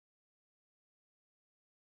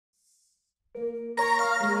Oh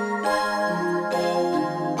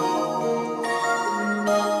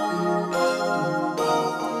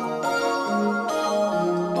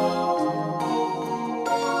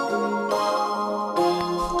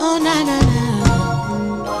na na na,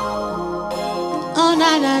 oh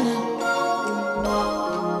na na na,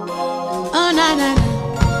 oh na na na.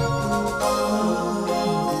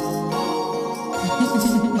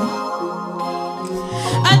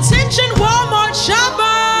 Attention Walmart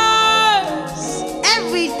shoppers!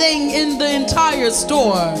 Everything in the entire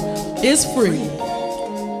store is free,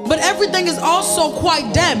 but everything is also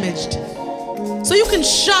quite damaged. So you can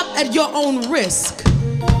shop at your own risk.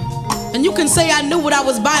 And you can say I knew what I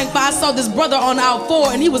was buying, for I saw this brother on aisle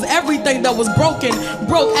 4 and he was everything that was broken,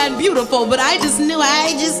 broke and beautiful. But I just knew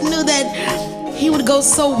that he would go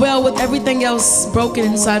so well with everything else broken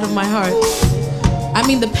inside of my heart. I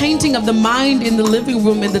mean, the painting of the mind in the living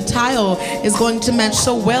room and the tile is going to match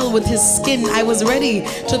so well with his skin. I was ready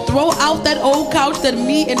to throw out that old couch that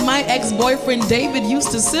me and my ex-boyfriend David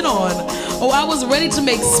used to sit on. Oh, I was ready to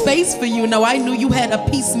make space for you. Now, I knew you had a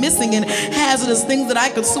piece missing and hazardous things that I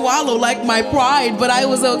could swallow like my pride, but I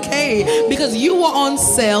was okay because you were on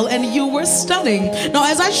sale and you were stunning. Now,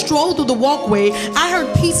 as I strolled through the walkway, I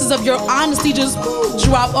heard pieces of your honesty just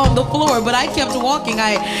drop on the floor, but I kept walking.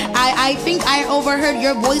 I think I overheard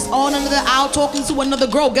your voice on another aisle talking to another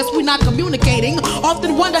girl. Guess we're not communicating.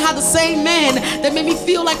 Often wonder how the same man that made me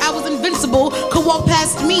feel like I was invincible could walk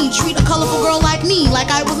past me, treat a colorful girl like me like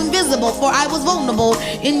I was invisible, for I was vulnerable.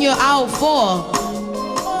 In your aisle 4,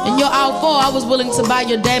 I was willing to buy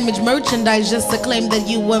your damaged merchandise just to claim that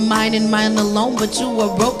you were mine and mine alone. But you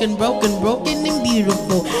were broken, broken, broken and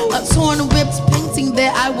beautiful. A torn, ripped painting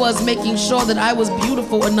there I was, making sure that I was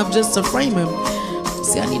beautiful enough just to frame him.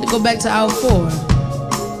 See, I need to go back to aisle 4.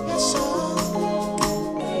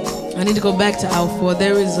 I need to go back to aisle 4.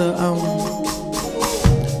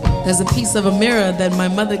 There's a piece of a mirror that my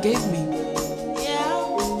mother gave me.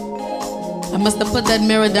 I must have put that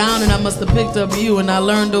mirror down and I must have picked up you, and I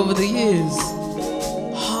learned over the years,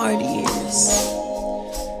 hard years,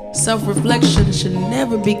 self-reflection should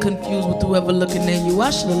never be confused with whoever looking at you. I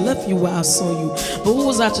should have left you where I saw you, but who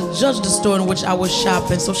was I to judge the store in which I was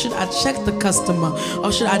shopping? So should I check the customer,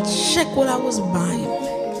 or should I check what I was buying?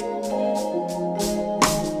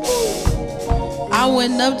 I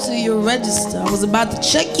went up to your register. I was about to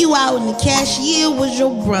check you out, and the cashier was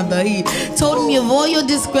your brother. He told me of all your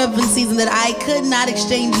discrepancies and that I could not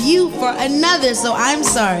exchange you for another. So I'm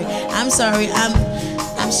sorry. I'm sorry.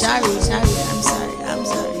 I'm sorry.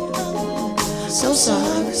 So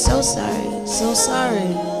sorry. So sorry. So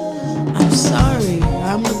sorry. I'm sorry.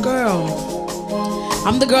 I'm the girl.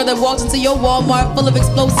 I'm the girl that walked into your Walmart full of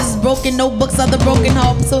explosives, broken notebooks, other broken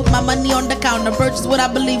hearts. Took my money on the counter, purchased what I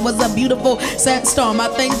believe was a beautiful sandstorm. I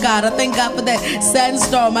thank God for that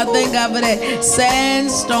sandstorm. I thank God for that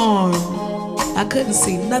sandstorm. I couldn't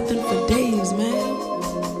see nothing for days, man.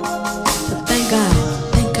 But thank God,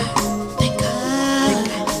 thank God, thank God, thank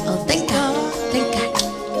God. Oh, thank God, thank God,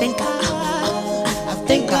 thank God,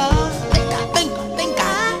 thank God.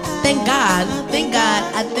 Thank God, thank God,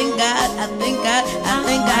 I thank God, I thank God, I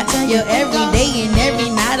thank God. Yo, every day and every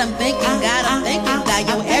night I'm thanking God, I'm thanking God.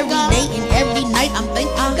 Yo, every day and every night I'm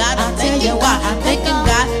thanking God, I'm thanking God, I'm thanking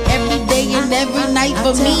God. Every day and every night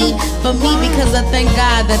for me, because I thank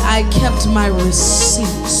God that I kept my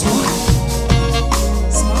receipts.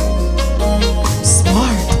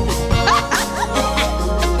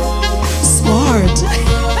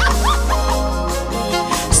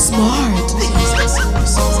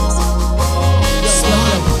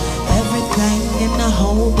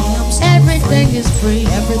 Everything is free.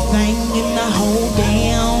 Everything in the whole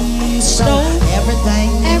damn store.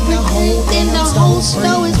 Everything in the whole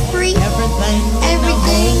store is free. Everything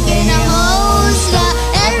in the whole store.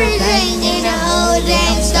 Everything in the whole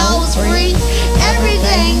damn store is free.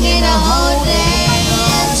 Everything in the whole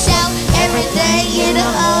damn store. Everything in the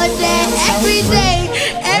whole damn.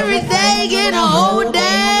 Everything in the whole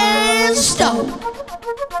damn store.